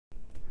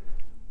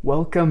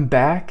Welcome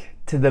back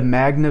to the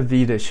Magna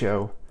Vita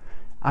Show.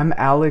 I'm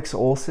Alex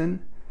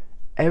Olson.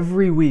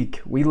 Every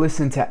week we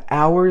listen to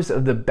hours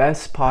of the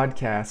best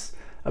podcasts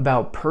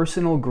about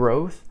personal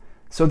growth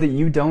so that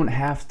you don't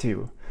have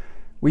to.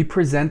 We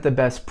present the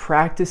best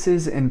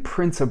practices and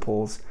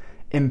principles,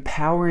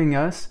 empowering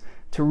us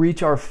to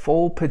reach our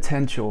full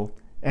potential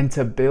and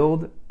to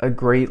build a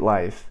great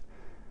life.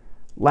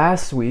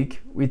 Last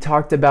week, we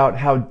talked about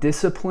how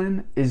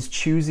discipline is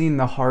choosing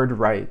the hard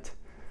right,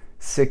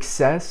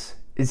 success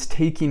is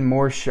taking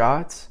more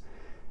shots,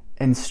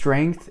 and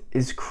strength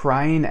is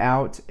crying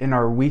out in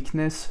our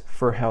weakness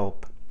for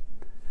help.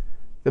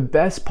 The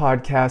best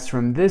podcast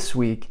from this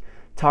week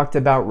talked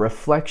about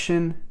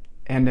reflection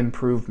and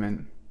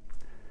improvement.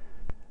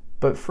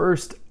 But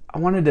first, I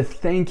wanted to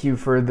thank you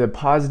for the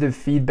positive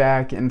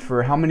feedback and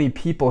for how many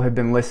people have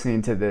been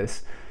listening to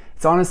this.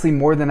 It's honestly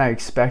more than I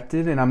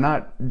expected, and I'm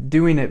not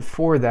doing it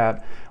for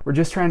that. We're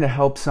just trying to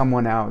help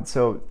someone out,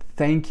 so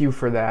thank you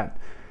for that.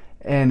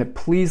 And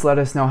please let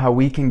us know how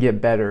we can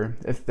get better.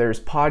 If there's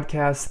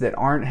podcasts that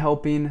aren't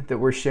helping that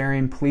we're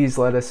sharing, please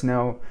let us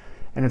know.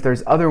 And if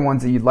there's other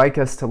ones that you'd like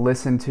us to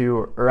listen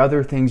to or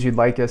other things you'd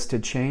like us to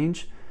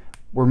change,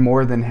 we're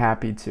more than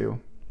happy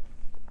to.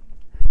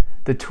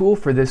 The tool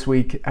for this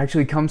week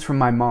actually comes from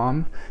my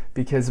mom,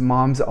 because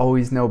moms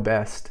always know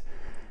best.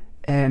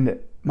 And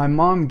my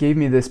mom gave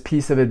me this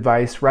piece of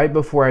advice right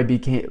before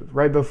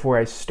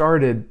I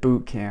started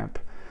boot camp.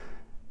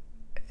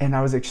 And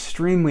I was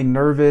extremely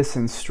nervous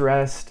and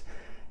stressed,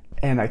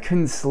 and I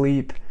couldn't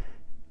sleep.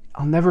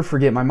 I'll never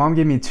forget, my mom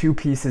gave me two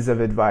pieces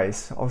of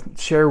advice. I'll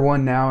share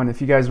one now, and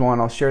if you guys want,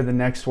 I'll share the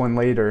next one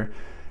later.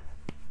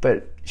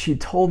 But she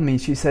told me,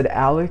 she said,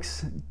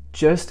 "Alex,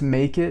 just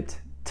make it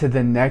to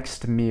the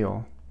next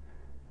meal."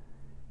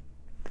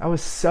 That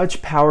was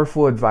such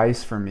powerful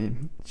advice for me.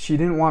 She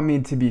didn't want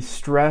me to be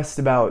stressed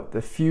about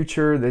the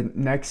future, the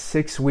next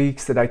 6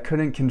 weeks that I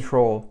couldn't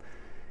control.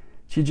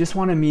 She just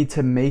wanted me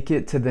to make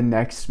it to the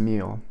next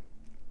meal.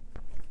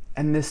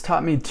 And this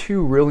taught me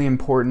two really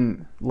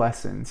important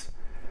lessons.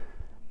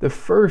 The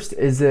first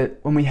is that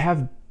when we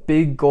have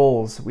big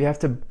goals, we have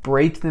to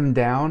break them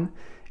down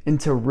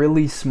into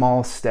really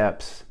small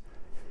steps.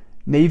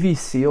 Navy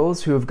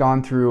SEALs who have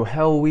gone through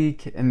Hell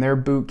Week and their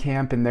boot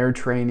camp and their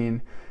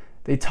training,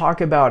 they talk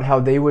about how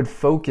they would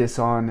focus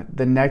on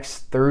the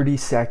next 30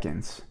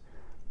 seconds.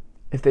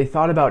 If they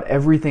thought about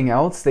everything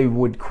else, they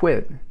would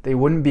quit. They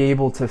wouldn't be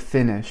able to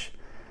finish.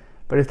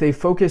 But if they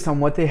focused on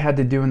what they had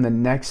to do in the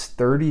next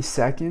 30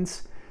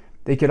 seconds,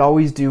 they could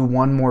always do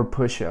one more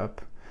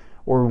push-up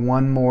or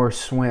one more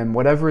swim.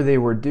 Whatever they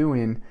were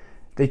doing,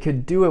 they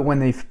could do it when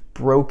they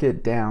broke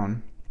it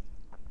down.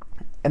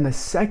 And the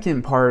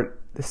second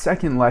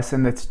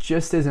lesson that's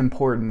just as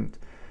important,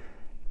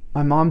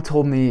 my mom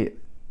told me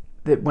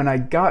that when I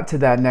got to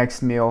that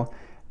next meal,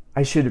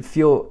 I should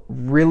feel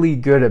really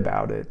good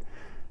about it.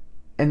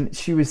 And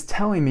she was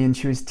telling me and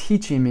she was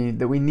teaching me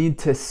that we need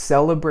to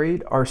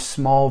celebrate our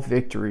small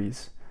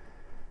victories.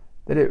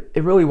 That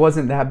it really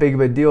wasn't that big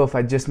of a deal if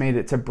I just made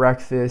it to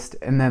breakfast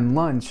and then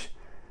lunch.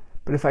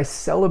 But if I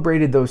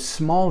celebrated those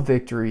small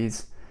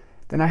victories,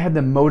 then I had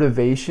the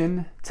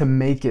motivation to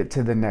make it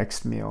to the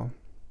next meal.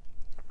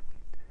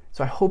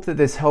 So I hope that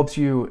this helps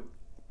you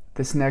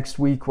this next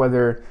week,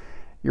 whether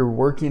you're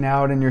working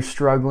out and you're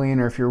struggling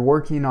or if you're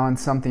working on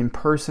something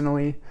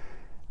personally.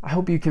 I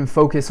hope you can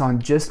focus on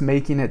just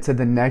making it to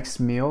the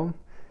next meal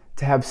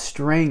to have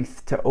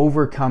strength to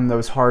overcome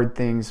those hard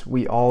things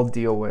we all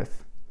deal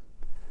with.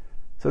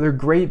 So they're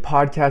great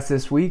podcasts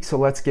this week, so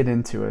let's get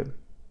into it.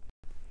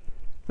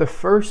 The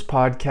first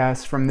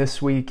podcast from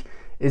this week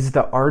is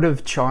The Art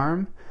of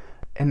Charm,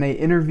 and they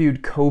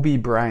interviewed Kobe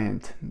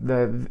Bryant,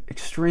 the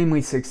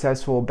extremely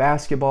successful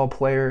basketball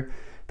player,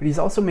 but he's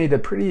also made a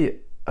pretty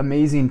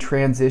amazing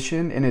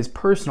transition in his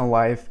personal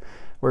life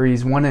where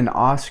he's won an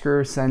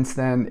Oscar since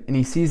then, and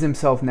he sees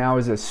himself now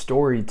as a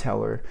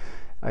storyteller.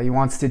 He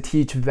wants to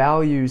teach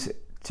values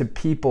to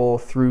people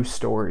through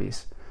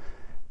stories.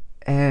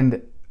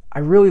 And I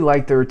really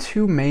like, there are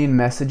two main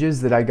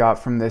messages that I got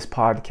from this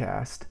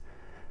podcast.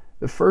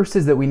 The first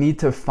is that we need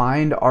to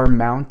find our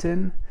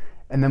mountain,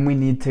 and then we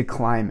need to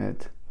climb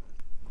it.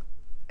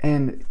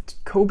 And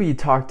Kobe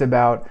talked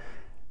about,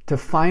 to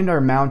find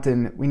our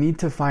mountain, we need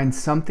to find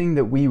something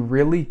that we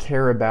really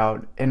care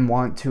about and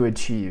want to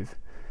achieve.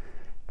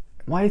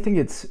 Why I think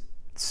it's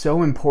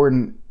so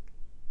important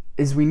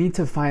is we need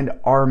to find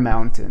our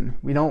mountain.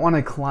 We don't want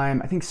to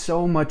climb. I think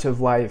so much of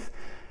life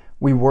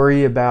we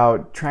worry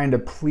about trying to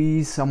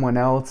please someone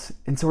else,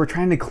 and so we're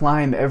trying to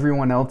climb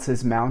everyone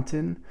else's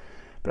mountain.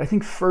 But I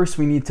think first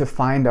we need to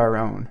find our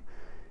own,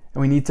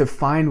 and we need to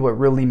find what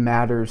really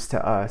matters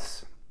to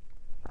us.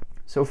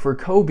 So for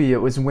Kobe,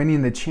 it was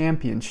winning the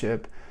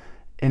championship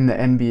in the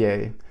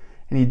NBA,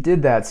 and he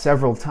did that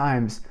several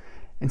times.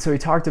 And so he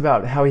talked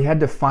about how he had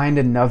to find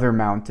another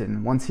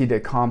mountain once he'd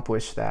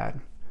accomplished that.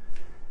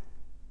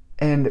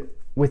 And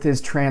with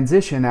his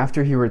transition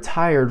after he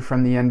retired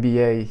from the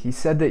NBA, he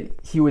said that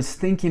he was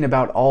thinking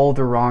about all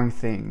the wrong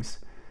things.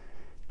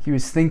 He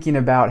was thinking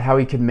about how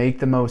he could make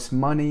the most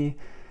money,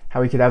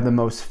 how he could have the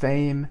most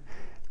fame.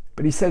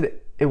 But he said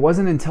it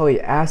wasn't until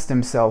he asked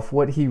himself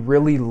what he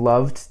really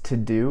loved to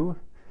do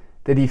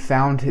that he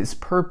found his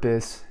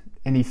purpose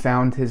and he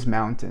found his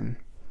mountain.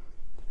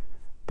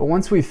 But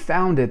once we've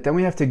found it, then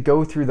we have to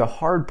go through the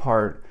hard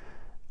part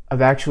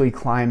of actually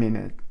climbing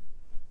it.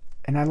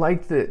 And I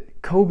like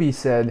that Kobe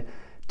said,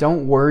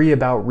 don't worry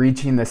about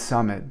reaching the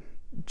summit.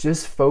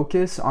 Just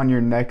focus on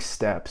your next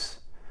steps.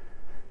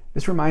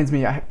 This reminds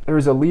me, there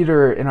was a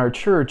leader in our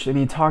church, and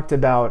he talked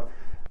about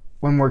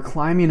when we're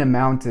climbing a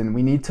mountain,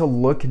 we need to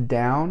look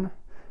down.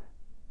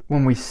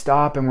 When we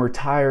stop and we're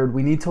tired,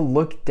 we need to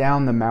look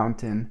down the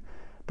mountain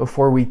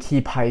before we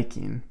keep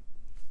hiking.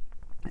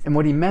 And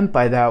what he meant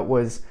by that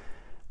was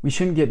we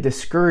shouldn't get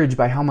discouraged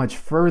by how much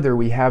further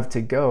we have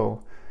to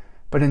go,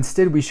 but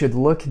instead we should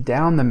look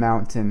down the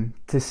mountain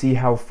to see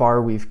how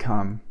far we've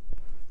come.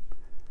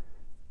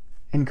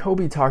 And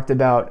Kobe talked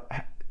about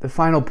the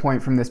final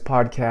point from this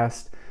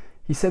podcast.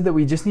 He said that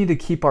we just need to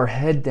keep our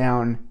head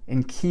down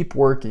and keep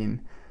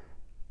working.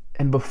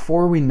 And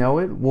before we know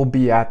it, we'll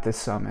be at the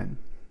summit.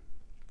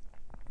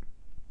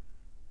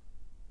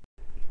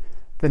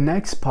 The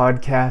next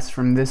podcast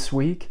from this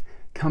week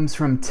comes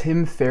from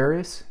Tim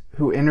Ferriss,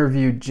 who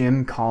interviewed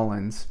Jim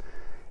Collins.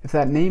 If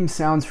that name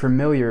sounds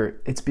familiar,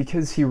 it's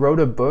because he wrote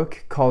a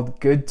book called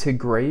Good to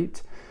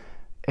Great,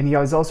 and he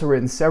has also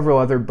written several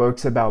other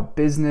books about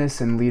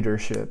business and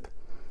leadership.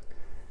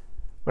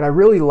 What I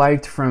really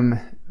liked from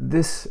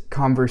this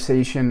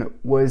conversation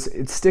was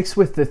it sticks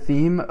with the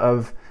theme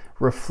of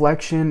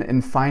reflection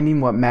and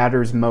finding what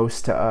matters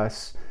most to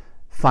us,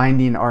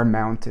 finding our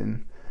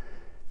mountain.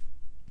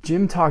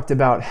 Jim talked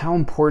about how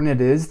important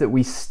it is that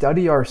we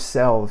study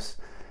ourselves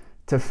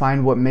to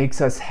find what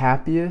makes us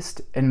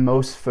happiest and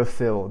most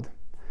fulfilled.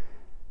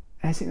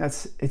 And I think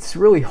it's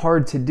really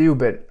hard to do,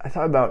 but I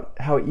thought about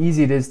how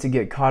easy it is to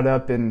get caught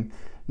up in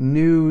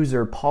news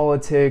or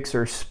politics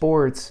or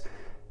sports,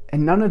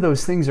 and none of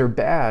those things are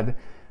bad,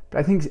 but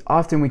I think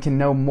often we can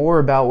know more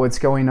about what's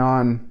going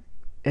on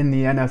in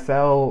the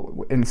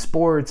NFL, in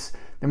sports,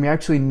 than we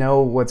actually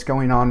know what's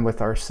going on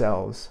with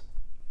ourselves.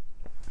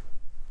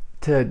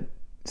 To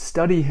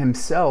study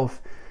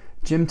himself,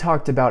 Jim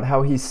talked about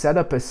how he set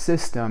up a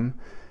system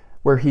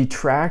where he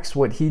tracks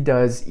what he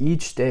does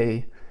each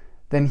day,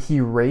 then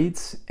he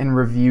rates and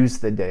reviews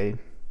the day.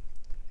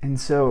 And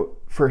so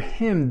for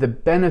him, the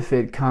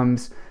benefit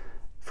comes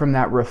from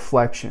that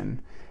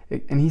reflection.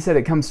 And he said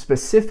it comes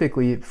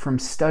specifically from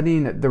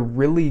studying the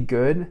really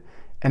good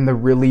and the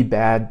really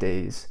bad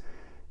days,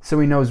 so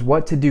he knows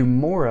what to do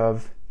more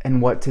of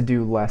and what to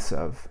do less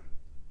of.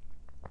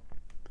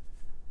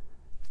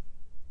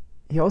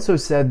 He also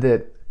said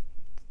that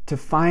to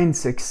find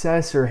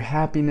success or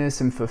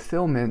happiness and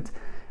fulfillment,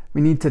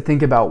 we need to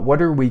think about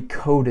what are we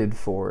coded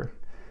for.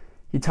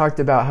 He talked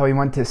about how he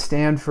went to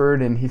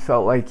Stanford and he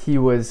felt like he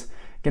was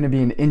going to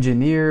be an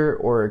engineer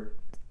or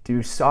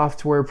do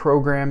software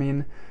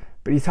programming,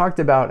 but he talked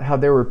about how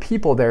there were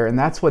people there and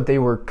that's what they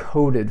were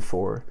coded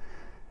for.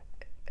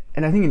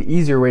 And I think an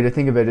easier way to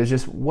think of it is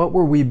just what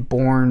were we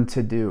born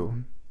to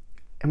do?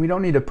 And we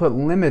don't need to put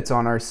limits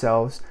on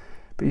ourselves,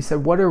 but he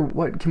said,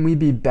 what can we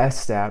be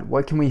best at?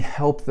 What can we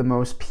help the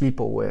most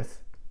people with?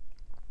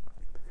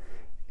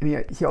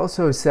 And he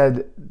also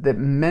said that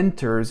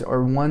mentors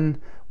are one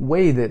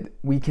way that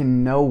we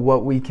can know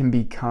what we can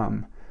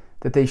become,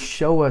 that they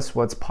show us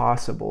what's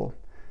possible.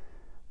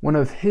 One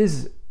of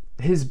his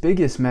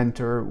biggest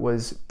mentor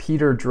was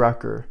Peter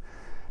Drucker.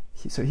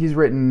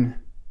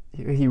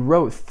 He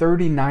wrote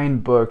 39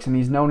 books, and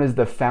he's known as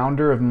the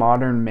founder of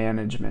modern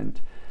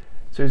management.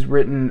 So he's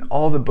written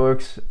all the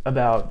books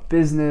about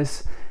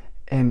business,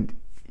 and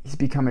he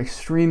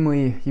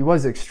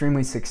was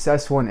extremely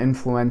successful and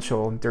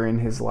influential during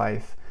his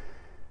life.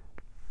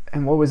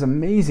 And what was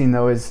amazing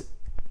though is,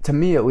 to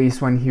me at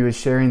least, when he was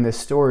sharing this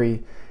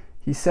story,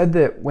 he said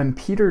that when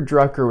Peter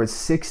Drucker was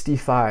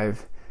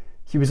 65,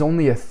 he was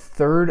only a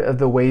third of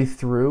the way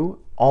through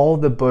all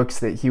the books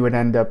that he would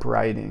end up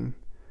writing.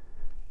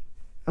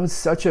 That was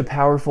such a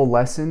powerful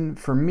lesson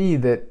for me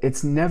that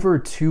it's never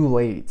too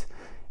late,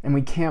 and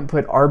we can't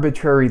put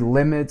arbitrary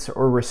limits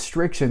or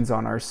restrictions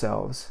on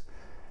ourselves.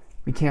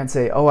 We can't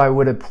say, I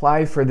would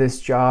apply for this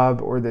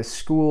job or this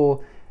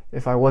school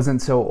if I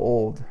wasn't so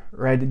old,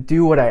 or I'd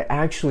do what I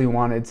actually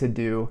wanted to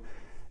do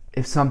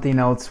if something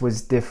else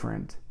was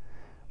different.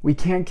 We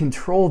can't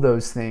control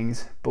those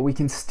things, but we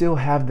can still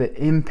have the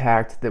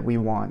impact that we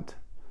want.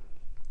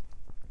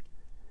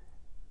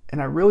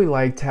 And I really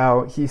liked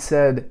how he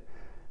said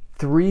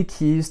 3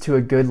 keys to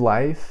a good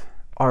life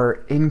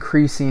are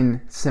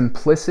increasing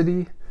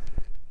simplicity,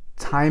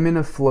 time in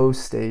a flow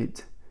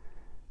state,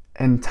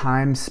 and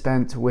time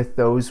spent with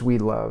those we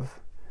love.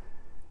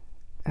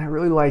 And I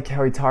really like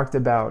how he talked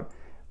about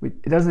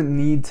it doesn't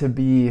need to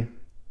be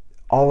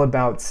all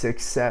about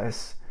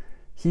success.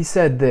 He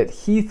said that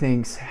he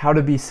thinks how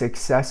to be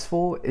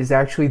successful is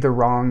actually the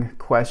wrong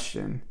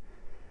question.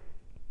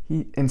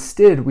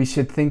 Instead, we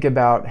should think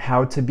about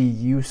how to be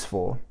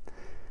useful.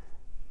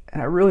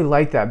 And I really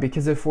like that,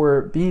 because if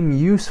we're being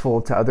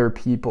useful to other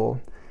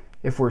people,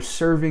 if we're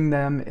serving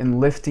them and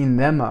lifting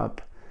them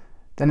up,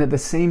 then at the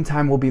same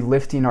time we'll be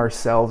lifting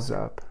ourselves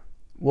up.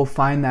 We'll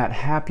find that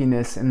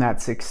happiness and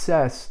that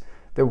success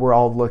that we're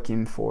all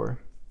looking for.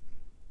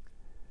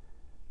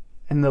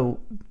 And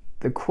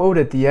the quote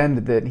at the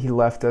end that he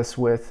left us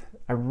with,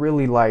 I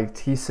really liked.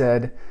 He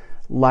said,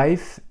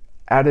 "Life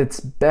at its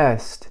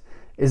best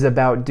is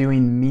about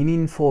doing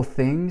meaningful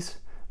things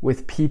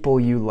with people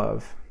you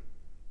love."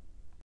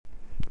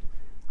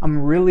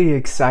 I'm really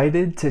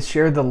excited to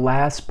share the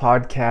last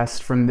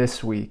podcast from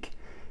this week.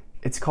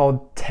 It's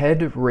called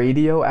TED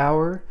Radio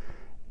Hour,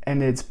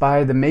 and it's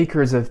by the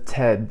makers of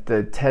TED,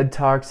 the TED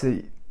Talks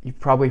that you've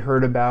probably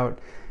heard about.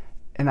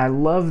 And I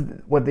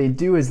love what they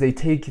do is they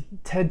take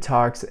TED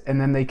Talks and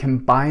then they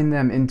combine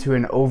them into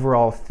an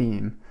overall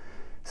theme.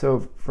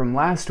 So from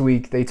last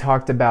week, they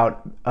talked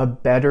about A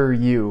Better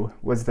You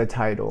was the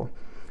title.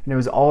 And it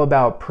was all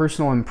about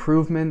personal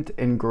improvement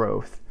and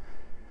growth.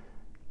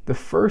 The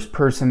first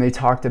person they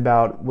talked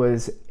about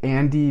was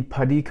Andy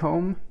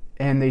Puddicombe,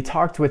 and they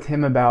talked with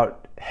him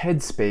about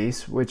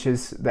Headspace, which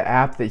is the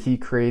app that he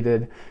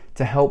created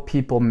to help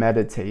people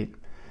meditate.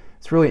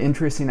 It's really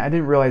interesting. I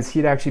didn't realize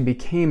he'd actually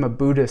became a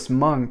Buddhist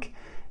monk,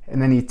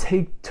 and then he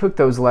took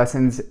those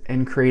lessons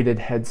and created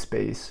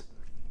Headspace.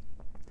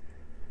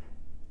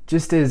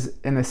 Just as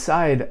an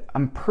aside,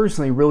 I'm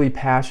personally really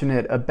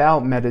passionate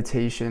about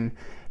meditation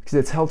because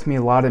it's helped me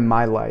a lot in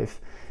my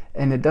life.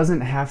 And it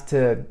doesn't have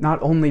to,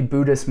 not only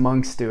Buddhist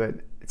monks do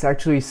it, it's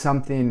actually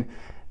something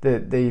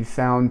that they've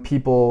found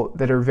people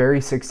that are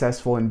very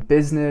successful in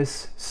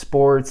business,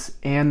 sports,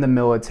 and the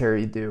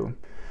military do.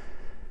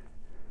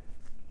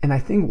 And I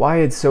think why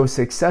it's so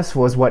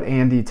successful is what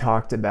Andy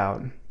talked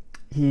about.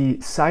 He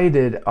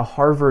cited a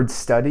Harvard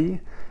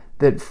study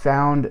that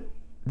found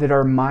that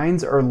our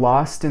minds are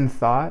lost in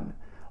thought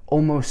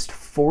almost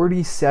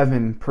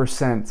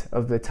 47%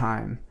 of the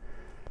time.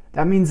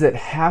 That means that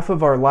half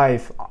of our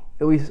life,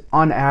 at least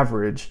on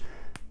average,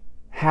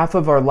 half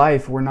of our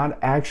life, we're not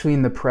actually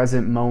in the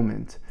present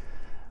moment.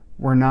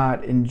 We're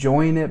not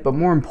enjoying it, but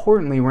more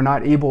importantly, we're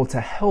not able to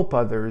help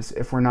others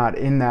if we're not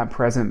in that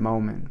present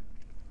moment.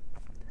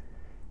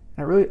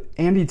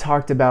 Andy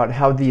talked about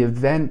how the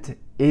event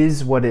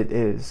is what it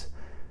is.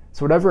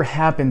 So whatever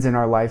happens in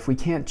our life, we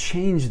can't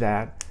change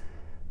that,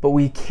 but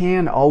we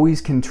can always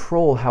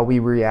control how we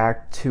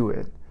react to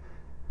it.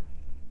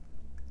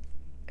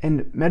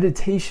 And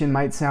meditation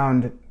might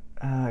sound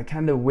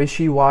kind of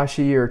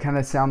wishy-washy or kind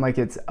of sound like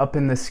it's up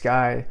in the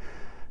sky,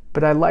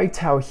 but I liked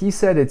how he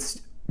said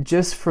it's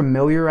just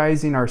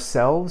familiarizing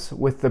ourselves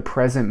with the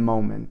present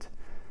moment.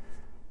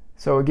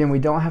 So again, we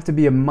don't have to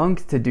be a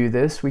monk to do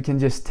this. We can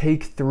just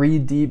take 3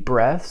 deep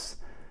breaths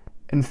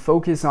and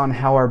focus on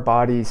how our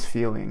body's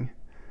feeling.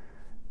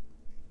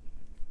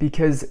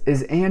 Because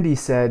as Andy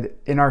said,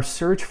 in our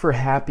search for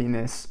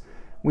happiness,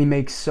 we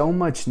make so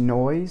much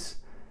noise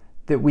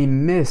that we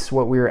miss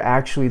what we are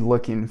actually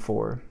looking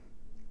for.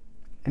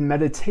 And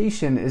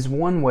meditation is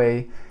one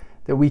way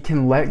that we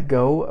can let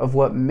go of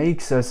what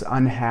makes us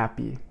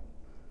unhappy.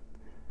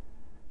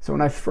 So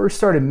when I first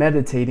started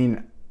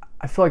meditating,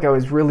 I felt like I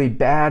was really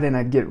bad and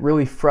I'd get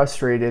really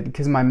frustrated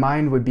because my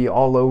mind would be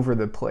all over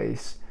the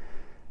place.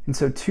 And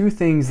so 2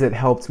 things that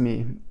helped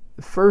me.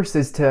 The first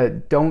is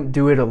to don't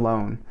do it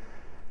alone.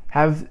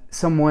 Have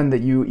someone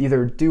that you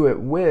either do it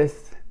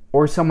with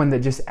or someone that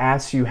just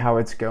asks you how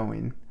it's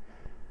going.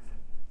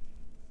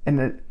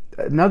 And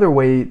another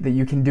way that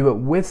you can do it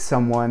with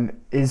someone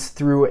is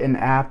through an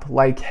app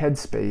like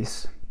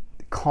Headspace.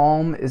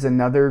 Calm is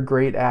another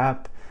great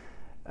app.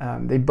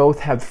 They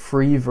both have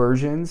free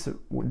versions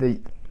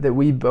that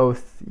we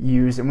both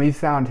use and we've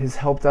found has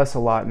helped us a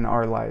lot in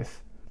our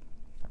life.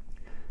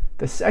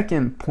 The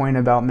second point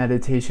about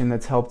meditation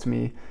that's helped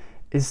me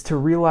is to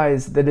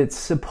realize that it's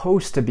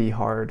supposed to be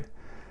hard.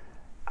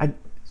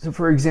 So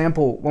for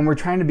example, when we're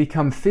trying to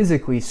become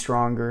physically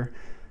stronger,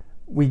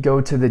 we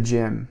go to the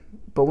gym.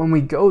 But when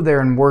we go there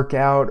and work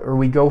out or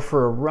we go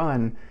for a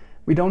run,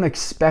 we don't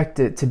expect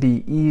it to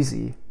be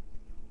easy.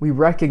 We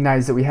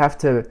recognize that we have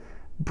to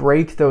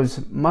break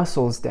those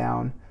muscles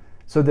down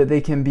so that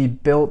they can be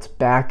built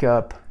back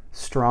up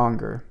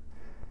stronger.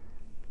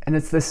 And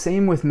it's the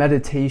same with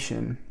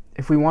meditation.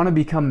 If we want to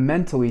become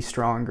mentally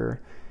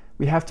stronger,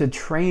 we have to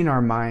train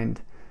our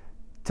mind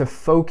to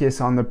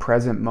focus on the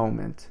present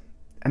moment.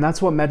 And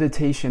that's what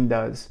meditation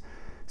does.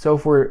 So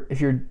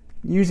if you're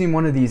using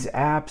one of these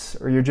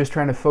apps or you're just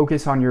trying to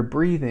focus on your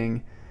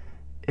breathing,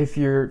 if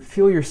you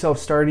feel yourself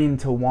starting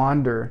to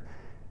wander,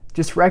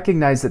 just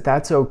recognize that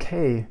that's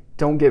okay.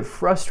 Don't get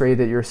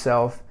frustrated at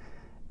yourself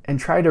and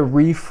try to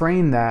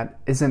reframe that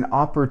as an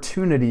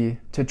opportunity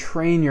to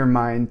train your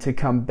mind to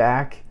come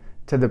back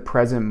to the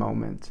present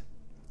moment.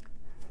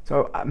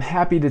 So I'm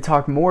happy to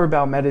talk more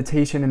about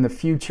meditation in the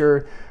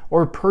future,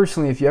 or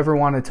personally, if you ever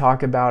want to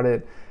talk about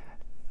it.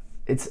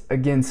 It's,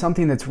 again,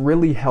 something that's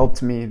really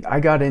helped me. I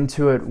got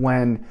into it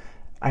when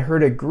I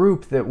heard a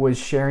group that was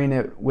sharing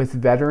it with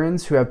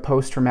veterans who have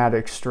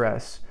post-traumatic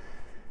stress.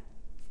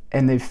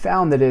 And they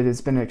found that it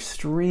has been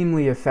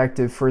extremely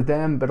effective for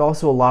them, but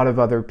also a lot of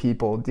other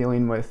people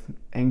dealing with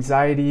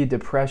anxiety,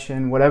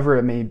 depression, whatever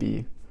it may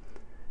be.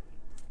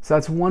 So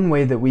that's one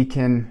way that we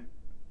can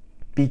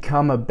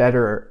become a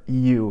better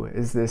you,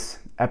 as this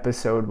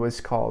episode was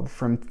called,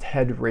 from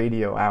TED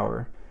Radio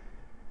Hour.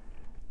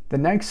 The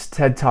next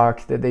TED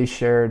Talk that they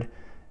shared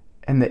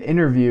and the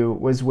interview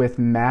was with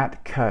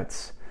Matt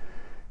Cutts.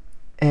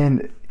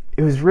 And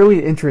it was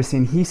really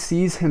interesting. He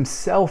sees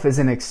himself as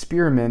an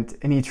experiment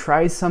and he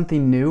tries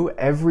something new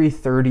every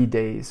 30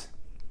 days.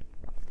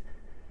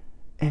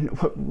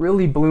 And what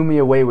really blew me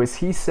away was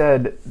he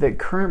said that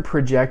current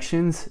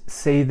projections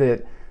say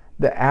that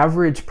the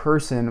average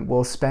person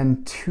will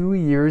spend 2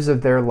 years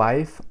of their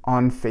life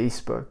on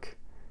Facebook.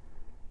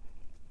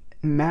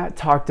 Matt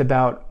talked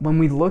about when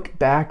we look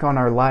back on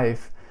our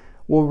life,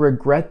 we'll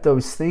regret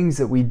those things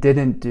that we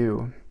didn't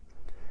do.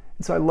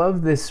 And so I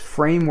love this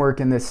framework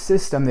and this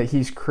system that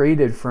he's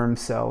created for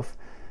himself,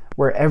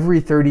 where every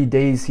 30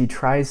 days he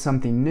tries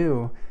something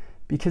new,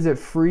 because it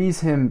frees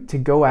him to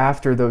go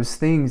after those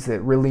things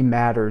that really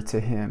matter to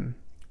him,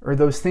 or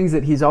those things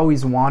that he's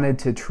always wanted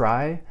to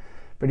try,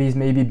 but he's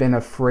maybe been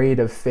afraid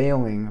of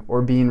failing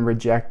or being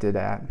rejected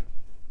at.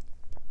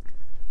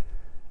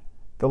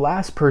 The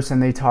last person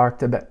they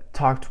talked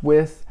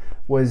with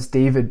was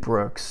David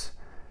Brooks.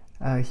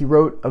 He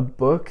wrote a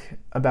book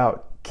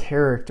about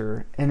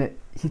character, and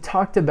he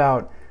talked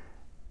about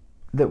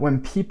that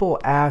when people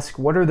ask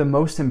what are the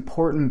most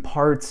important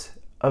parts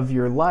of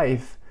your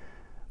life,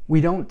 we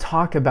don't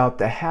talk about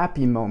the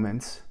happy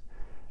moments.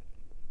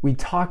 We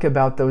talk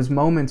about those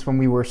moments when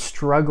we were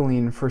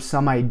struggling for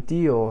some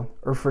ideal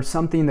or for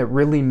something that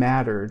really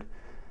mattered,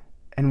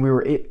 and we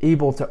were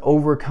able to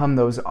overcome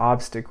those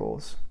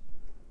obstacles.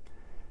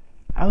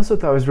 I also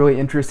thought it was really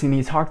interesting.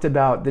 He talked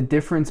about the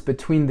difference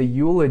between the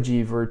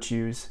eulogy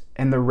virtues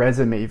and the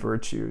resume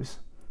virtues.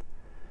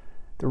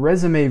 The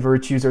resume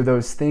virtues are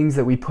those things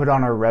that we put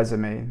on our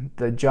resume,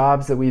 the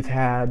jobs that we've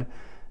had,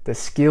 the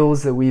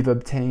skills that we've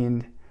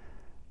obtained.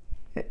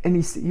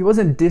 And he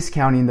wasn't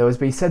discounting those,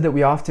 but he said that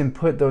we often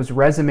put those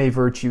resume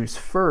virtues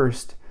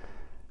first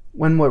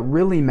when what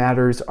really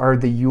matters are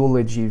the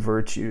eulogy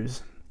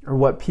virtues, or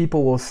what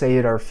people will say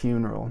at our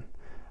funeral,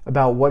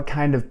 about what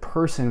kind of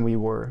person we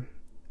were,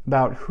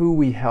 about who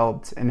we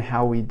helped and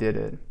how we did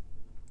it.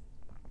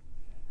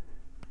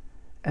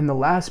 And the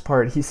last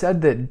part, he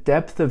said that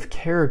depth of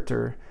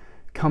character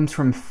comes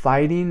from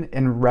fighting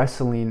and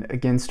wrestling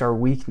against our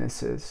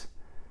weaknesses.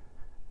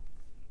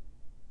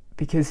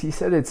 Because he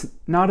said it's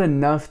not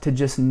enough to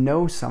just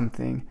know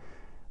something.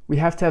 We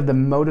have to have the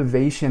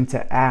motivation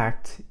to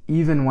act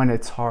even when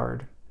it's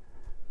hard.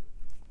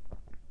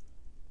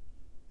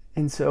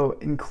 And so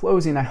in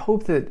closing, I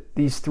hope that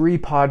these 3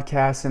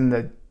 podcasts and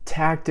the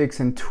tactics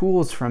and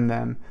tools from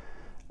them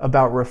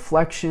about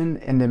reflection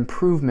and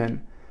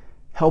improvement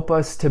help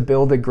us to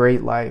build a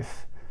great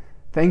life.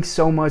 Thanks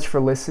so much for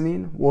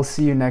listening. We'll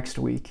see you next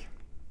week.